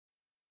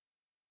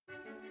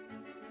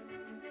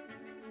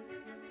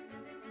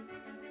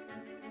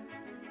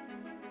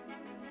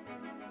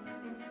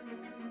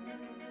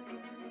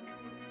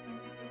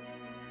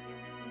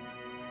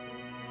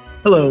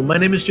Hello, my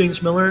name is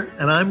James Miller,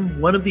 and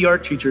I'm one of the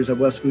art teachers at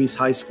WEHS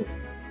High School.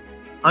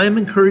 I am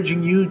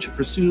encouraging you to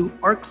pursue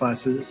art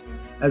classes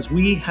as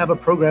we have a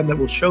program that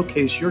will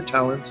showcase your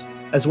talents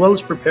as well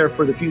as prepare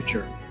for the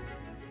future.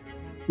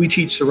 We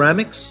teach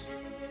ceramics,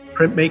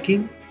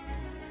 printmaking,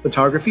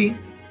 photography,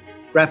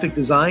 graphic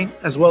design,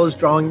 as well as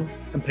drawing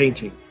and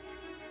painting.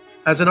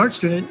 As an art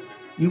student,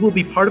 you will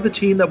be part of a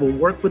team that will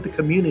work with the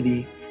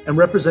community and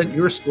represent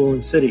your school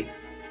and city.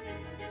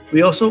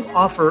 We also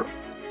offer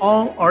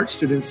all art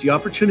students the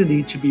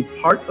opportunity to be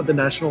part of the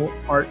National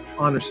Art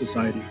Honor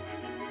Society.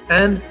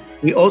 And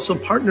we also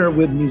partner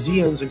with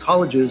museums and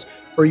colleges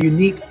for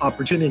unique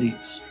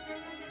opportunities.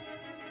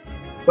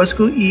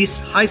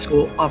 WEHS High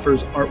School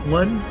offers Art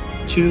 1,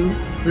 2,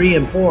 3,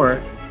 and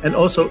 4, and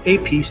also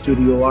AP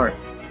Studio Art.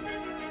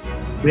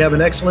 We have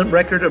an excellent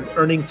record of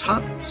earning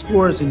top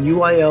scores in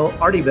UIL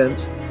art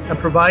events and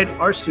provide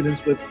our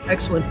students with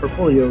excellent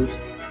portfolios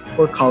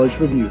for college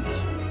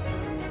reviews.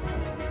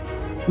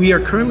 We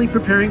are currently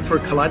preparing for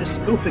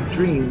Kaleidoscopic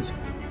Dreams,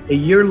 a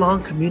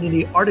year-long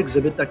community art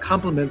exhibit that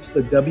complements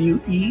the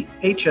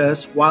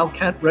WEHS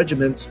Wildcat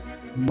Regiment's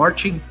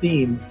marching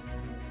theme,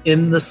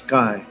 In the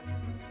Sky.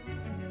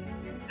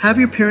 Have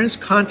your parents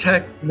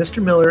contact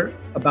Mr. Miller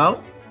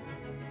about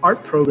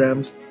art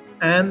programs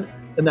and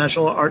the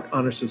National Art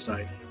Honor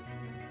Society.